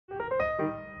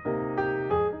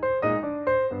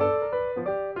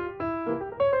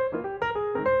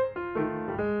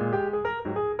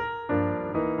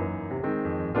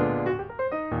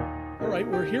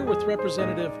We're here with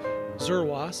Representative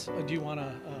Zerwas. Do you want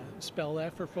to spell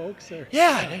that for folks? Or?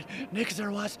 Yeah, Nick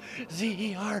Zerwas,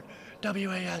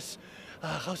 Zerwas,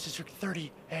 House District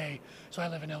 30A. So I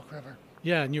live in Elk River.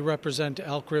 Yeah, and you represent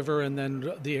Elk River and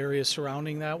then the area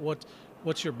surrounding that.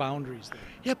 What's your boundaries there?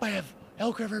 Yep, I have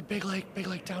Elk River, Big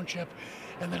Lake Township,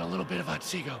 and then a little bit of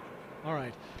Otsego. All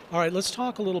right. Let's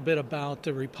talk a little bit about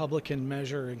the Republican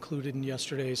measure included in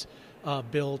yesterday's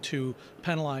bill to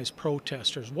penalize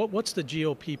protesters. What's the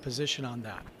GOP position on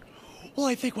that? Well,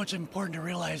 I think what's important to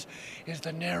realize is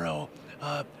the narrowness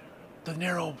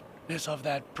of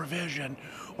that provision.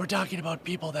 We're talking about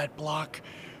people that block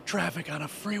traffic on a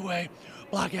freeway,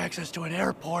 block access to an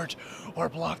airport, or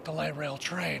block the light rail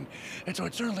train. And so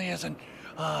it certainly isn't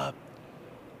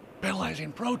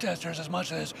penalizing protesters as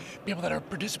much as people that are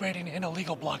participating in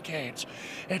illegal blockades.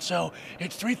 And so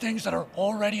it's three things that are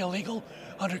already illegal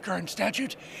under current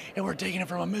statute, and we're taking it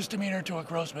from a misdemeanor to a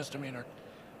gross misdemeanor.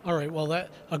 All right, well,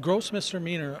 a gross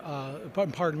misdemeanor,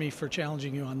 pardon me for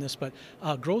challenging you on this, but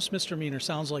gross misdemeanor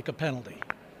sounds like a penalty.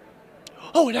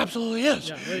 Oh, it absolutely is.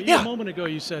 Yeah. A moment ago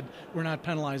you said we're not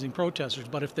penalizing protesters,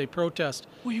 but if they protest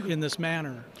in this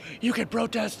manner. You could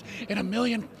protest in a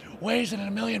million ways and in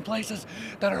a million places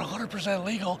that are 100%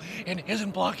 legal and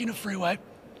isn't blocking a freeway,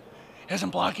 isn't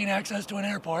blocking access to an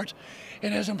airport,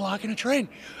 and isn't blocking a train.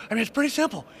 I mean, it's pretty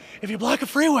simple. If you block a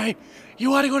freeway,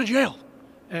 you ought to go to jail.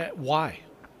 Why?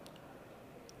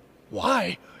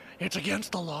 Why? It's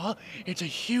against the law. It's a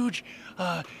huge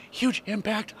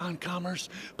impact on commerce,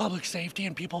 public safety,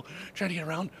 and people trying to get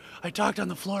around. I talked on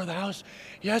the floor of the House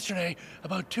yesterday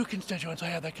about two constituents I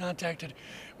had that contacted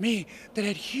me that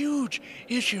had huge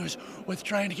issues with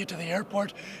trying to get to the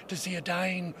airport to see a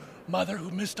dying mother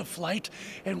who missed a flight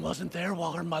and wasn't there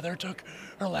while her mother took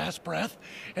her last breath.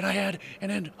 And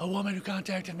then a woman who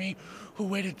contacted me who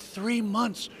waited 3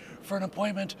 months for an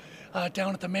appointment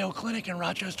down at the Mayo Clinic in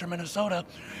Rochester, Minnesota,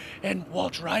 and while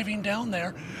driving down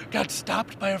there, got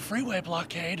stopped by a freeway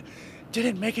blockade,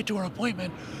 didn't make it to her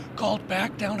appointment, called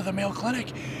back down to the Mayo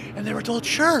Clinic, and they were told,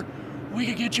 sure, we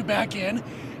could get you back in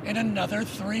another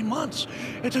 3 months.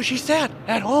 And so she sat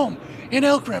at home in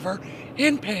Elk River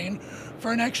in pain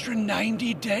for an extra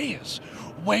 90 days,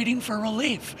 waiting for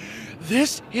relief.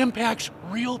 This impacts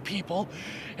real people,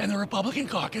 and the Republican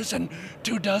caucus and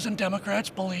 24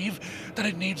 Democrats believe that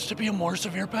it needs to be a more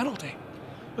severe penalty.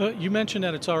 You mentioned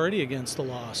that it's already against the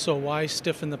law, so why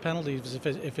stiffen the penalties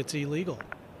if it's illegal?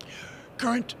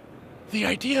 The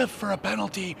idea for a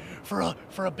penalty, for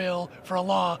a bill, for a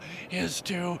law, is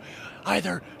to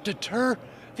either deter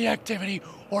the activity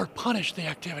or punish the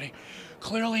activity.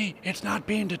 Clearly, it's not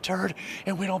being deterred,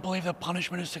 and we don't believe the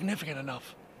punishment is significant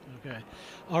enough. Okay.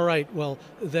 All right. Well,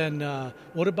 then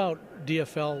what about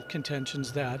DFL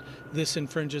contentions that this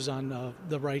infringes on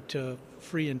the right to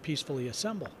free and peacefully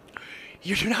assemble?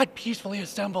 You do not peacefully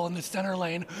assemble in the center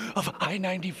lane of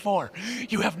I-94.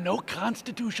 You have no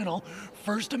constitutional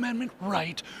First Amendment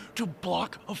right to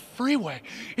block a freeway.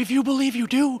 If you believe you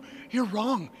do, you're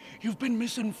wrong. You've been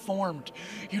misinformed.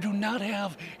 You do not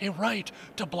have a right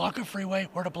to block a freeway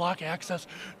or to block access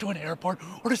to an airport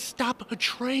or to stop a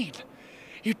train.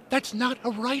 That's not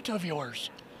a right of yours.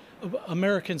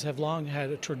 Americans have long had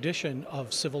a tradition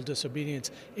of civil disobedience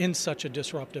in such a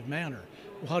disruptive manner.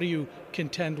 How do you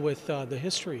contend with the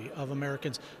history of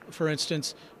Americans? For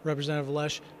instance, Representative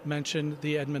Lesh mentioned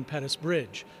the Edmund Pettus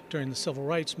Bridge during the Civil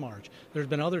Rights March. There have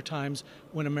been other times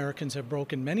when Americans have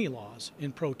broken many laws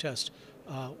in protest.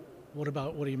 What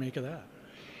do you make of that?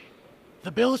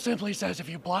 The bill simply says if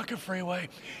you block a freeway,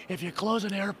 if you close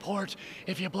an airport,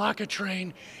 if you block a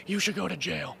train, you should go to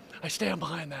jail. I stand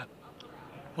behind that.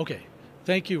 Okay.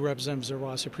 Thank you, Representative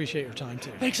Zerwas. Appreciate your time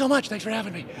today. Thanks so much. Thanks for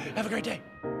having me. Have a great day.